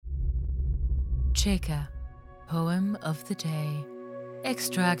Cheka, Poem of the Day.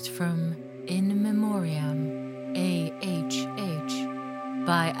 Extract from In Memoriam, A.H.H.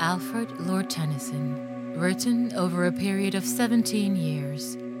 by Alfred Lord Tennyson, written over a period of 17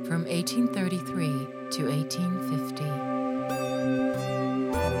 years, from 1833 to 1850.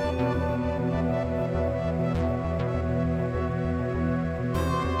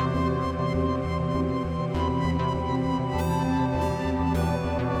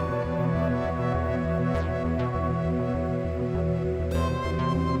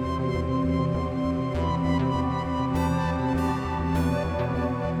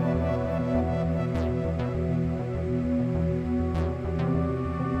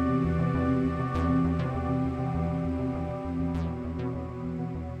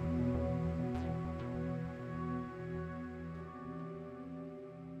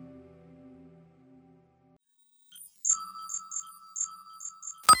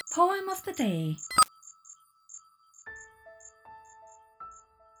 Poem of the Day.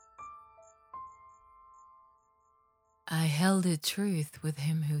 I held a truth with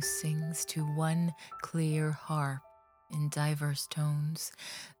him who sings to one clear harp in diverse tones,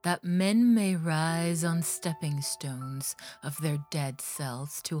 that men may rise on stepping stones of their dead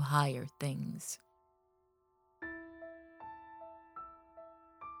selves to higher things.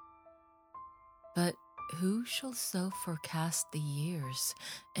 But who shall so forecast the years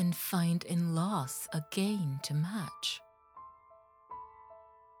and find in loss a gain to match?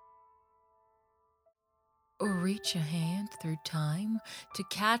 Or reach a hand through time to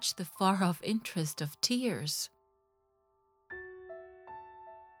catch the far-off interest of tears?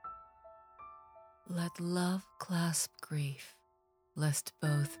 Let love clasp grief, lest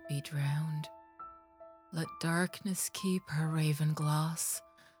both be drowned. Let darkness keep her raven gloss.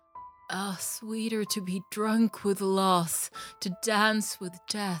 Ah, sweeter to be drunk with loss, to dance with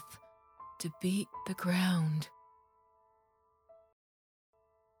death, to beat the ground,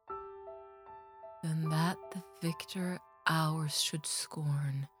 than that the victor hours should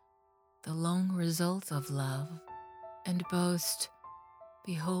scorn the long result of love, and boast,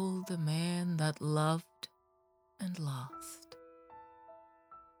 behold the man that loved and lost.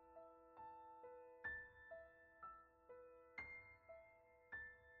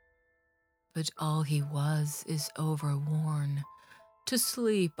 But all he was is overworn. To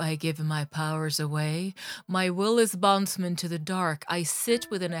sleep I give my powers away. My will is bondsman to the dark. I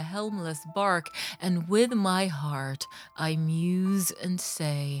sit within a helmless bark, and with my heart I muse and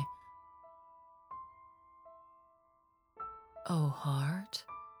say, O heart,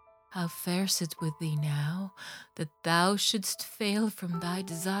 how fares it with thee now, that thou shouldst fail from thy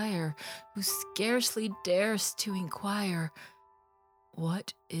desire, who scarcely darest to inquire,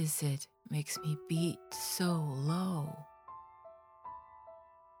 what is it makes me beat so low?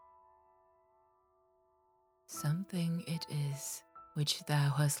 Something it is which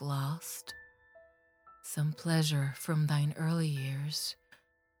thou hast lost, some pleasure from thine early years.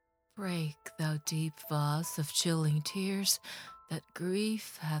 Break, thou deep vase of chilling tears, that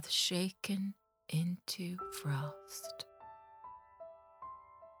grief hath shaken into frost.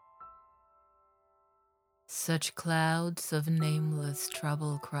 Such clouds of nameless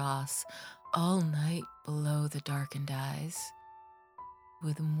trouble cross all night below the darkened eyes.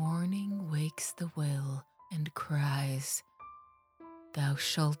 With morning wakes the will and cries, thou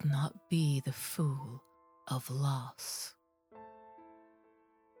shalt not be the fool of loss.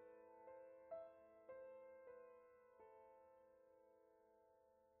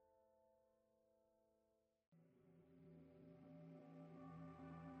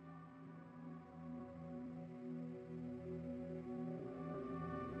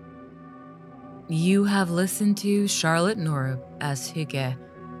 You have listened to Charlotte Norup as Hygge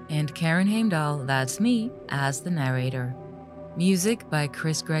and Karen Heimdahl, that's me, as the narrator. Music by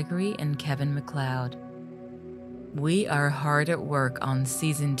Chris Gregory and Kevin MacLeod. We are hard at work on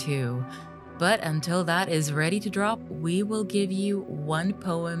Season 2, but until that is ready to drop, we will give you one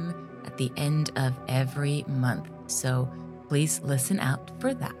poem at the end of every month, so please listen out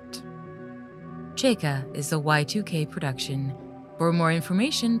for that. Cheka is a Y2K production. For more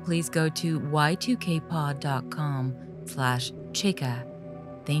information, please go to y2kpod.com/Cheka.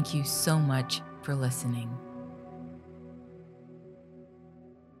 Thank you so much for listening.